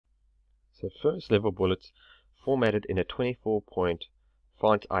So first level bullets formatted in a 24-point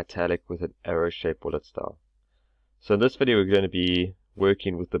font italic with an arrow-shaped bullet style. So in this video we're going to be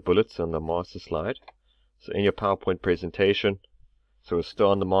working with the bullets on the master slide. So in your PowerPoint presentation, so we'll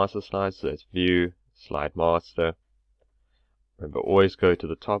start on the master slide, so that's View, Slide Master. Remember, always go to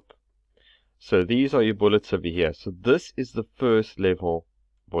the top. So these are your bullets over here. So this is the first level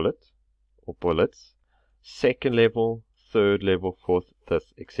bullet, or bullets, second level, third level, fourth,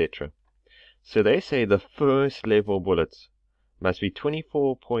 fifth, etc. So they say the first level bullets must be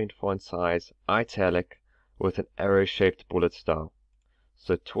 24-point font size, italic, with an arrow-shaped bullet style.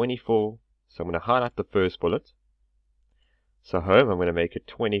 So 24, so I'm going to highlight the first bullet. So home, I'm going to make it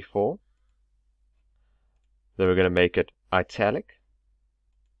 24. Then we're going to make it italic.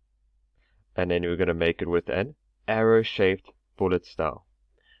 And then we're going to make it with an arrow-shaped bullet style.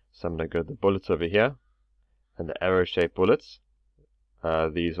 So I'm going to go to the bullets over here, and the arrow-shaped bullets.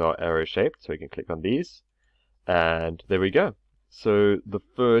 These are arrow-shaped, so we can click on these. And there we go. So the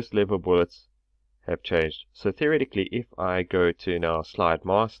first level bullets have changed. So theoretically, if I go to now Slide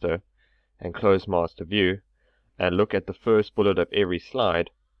Master and close Master View and look at the first bullet of every slide,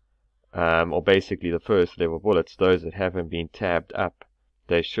 or basically the first level bullets, those that haven't been tabbed up,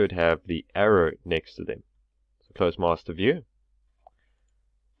 they should have the arrow next to them. So close Master View,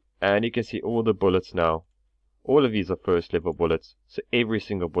 and you can see all the bullets now. All of these are first level bullets, so every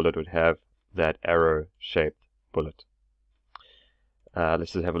single bullet would have that arrow shaped bullet.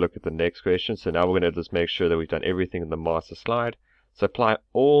 Let's just have a look at the next question. So now we're going to just make sure that we've done everything in the master slide. So apply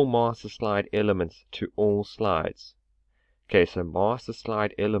all master slide elements to all slides. Okay, so master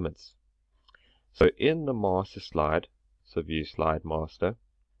slide elements. So in the master slide, so View, Slide Master,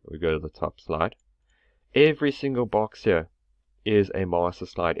 we go to the top slide. Every single box here is a master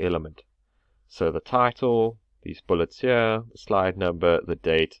slide element. So the title, these bullets here, the slide number, the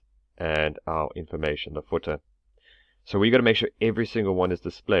date, and our information, the footer. So we got to make sure every single one is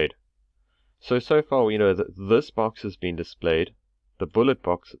displayed. So far we know that this box has been displayed, the bullet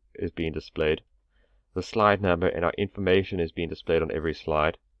box is being displayed, the slide number and our information is being displayed on every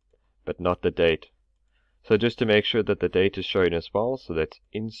slide, but not the date. So just to make sure that the date is shown as well, so that's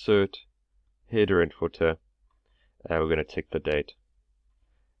Insert, Header and Footer, and we're going to tick the date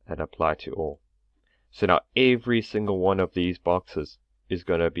and apply to all. So now every single one of these boxes is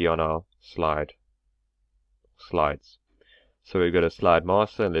going to be on our slides. So we go to Slide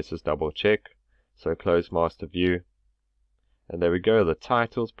Master, and let's just double check. So close Master View, and there we go. The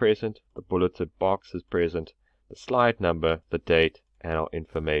title's present, the bulleted box is present, the slide number, the date, and our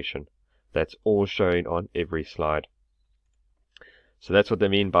information. That's all shown on every slide. So that's what they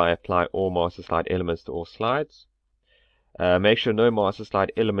mean by apply all master slide elements to all slides. Make sure no master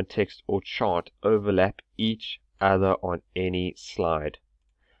slide element, text, or chart overlap each other on any slide.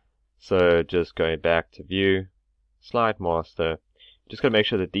 So just going back to View, Slide Master, just got to make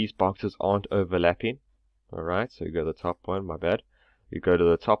sure that these boxes aren't overlapping. Alright, so you go to the top one, my bad. You go to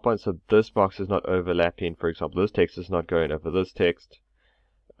the top one, so this box is not overlapping. For example, this text is not going over this text.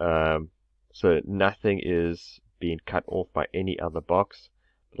 So nothing is being cut off by any other box.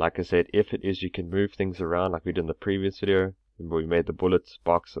 Like I said, if it is, you can move things around like we did in the previous video. Remember, we made the bullets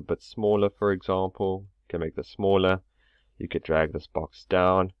box a bit smaller, for example. You can make this smaller. You could drag this box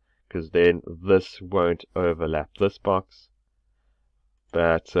down, because then this won't overlap this box.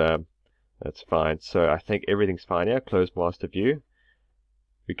 But that's fine. So I think everything's fine here. Close Master View.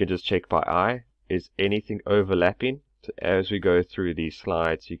 We can just check by eye. Is anything overlapping? So as we go through these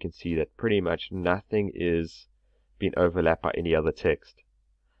slides, you can see that pretty much nothing is being overlapped by any other text.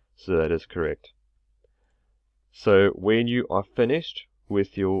 So that is correct. So when you are finished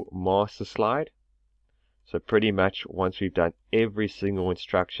with your master slide, so pretty much once we've done every single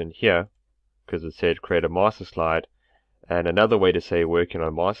instruction here, because it said create a master slide, and another way to say working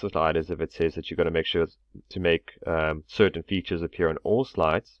on master slide is if it says that you've got to make sure to make certain features appear on all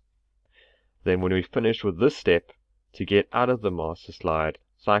slides, then when we finish with this step, to get out of the master slide,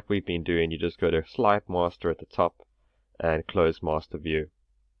 it's like we've been doing, you just go to Slide Master at the top and close Master View.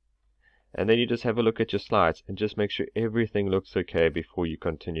 And then you just have a look at your slides and just make sure everything looks okay before you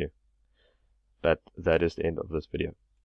continue. But that is the end of this video.